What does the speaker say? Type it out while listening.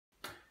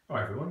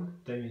Hi everyone,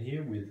 Damien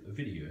here with a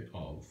video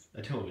of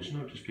a television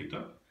I've just picked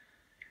up.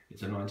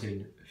 It's a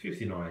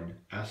 1959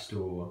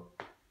 Astor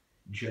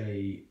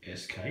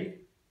JSK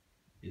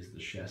is the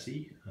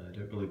chassis. I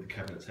don't believe the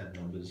cabinets had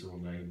numbers or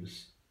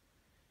names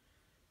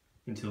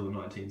until the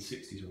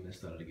 1960s when they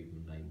started to give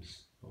them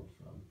names of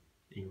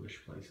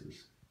English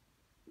places.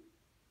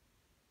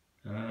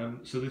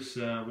 So this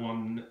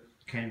one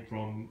came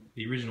from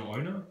the original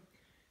owner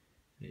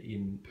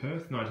in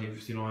Perth.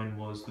 1959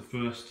 was the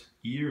first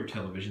year of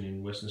television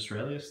in Western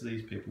Australia, so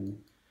these people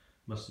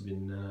must have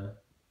been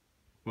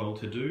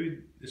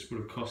well-to-do. This would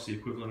have cost the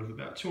equivalent of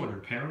about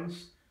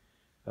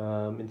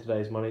 £200. In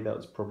today's money, that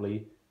was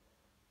probably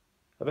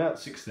about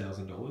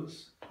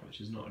 $6,000,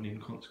 which is not an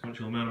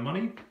inconsequential amount of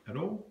money at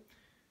all.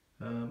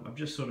 I've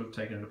just sort of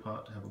taken it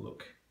apart to have a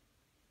look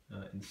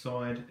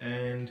inside,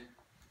 and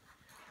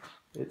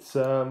it's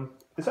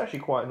actually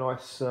quite a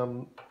nice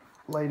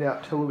laid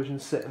out television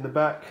set in the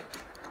back.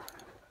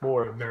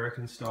 More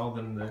American style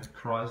than the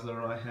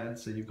Chrysler I had.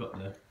 So you've got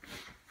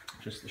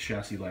just the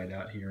chassis laid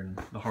out here in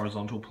the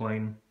horizontal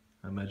plane.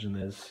 I imagine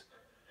there's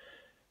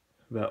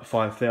about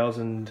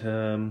 5,000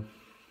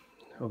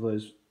 of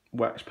those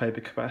wax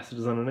paper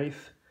capacitors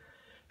underneath.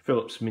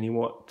 Philips mini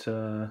watt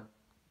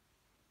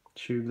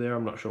tube there.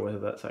 I'm not sure whether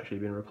that's actually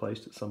been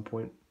replaced at some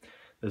point.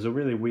 There's a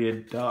really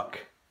weird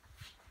dark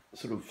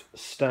sort of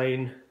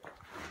stain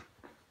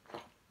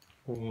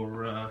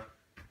or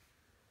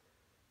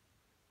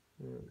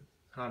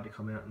hard to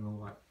come out in the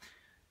light.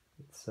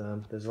 It's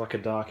there's like a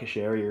darkish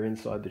area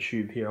inside the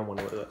tube here. I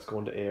wonder whether that's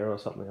gone to air or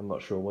something. I'm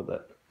not sure what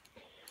that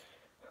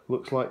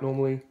looks like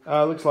normally.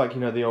 Looks like,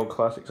 you know, the old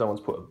classic. Someone's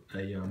put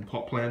a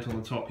pot plant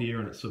on the top here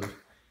and it sort of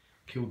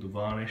killed the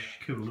varnish,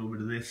 killed a little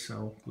bit of this, so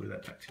I'll glue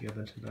that back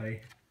together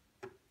today.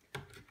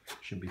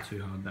 Shouldn't be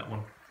too hard, that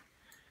one.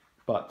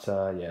 But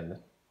yeah,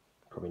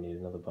 probably need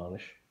another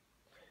varnish.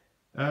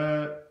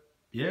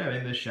 Yeah, I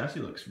mean, the chassis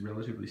looks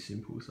relatively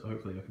simple, so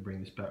hopefully I can bring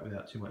this back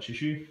without too much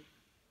issue.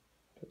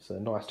 It's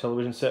a nice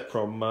television set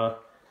from,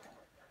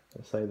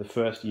 let's say, the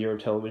first year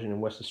of television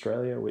in West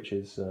Australia, which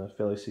is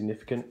fairly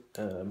significant.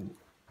 A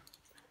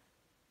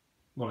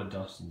lot of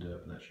dust and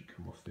dirt, but that should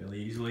come off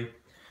fairly easily.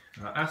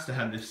 Astor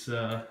had this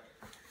the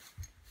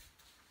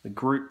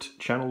grouped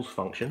channels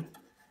function.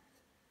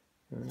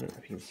 I don't know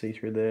if you can see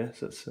through there.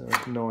 So it's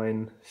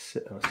 7,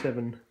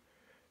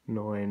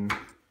 9,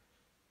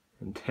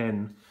 and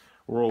 10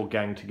 were all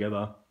ganged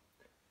together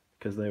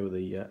because they were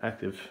the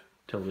active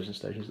television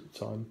stations at the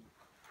time.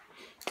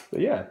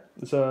 But yeah,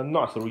 it's a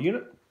nice little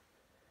unit.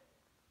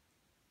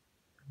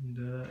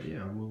 And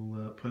yeah,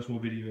 we'll post more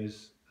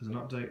videos as an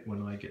update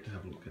when I get to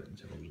have a look at the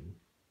television.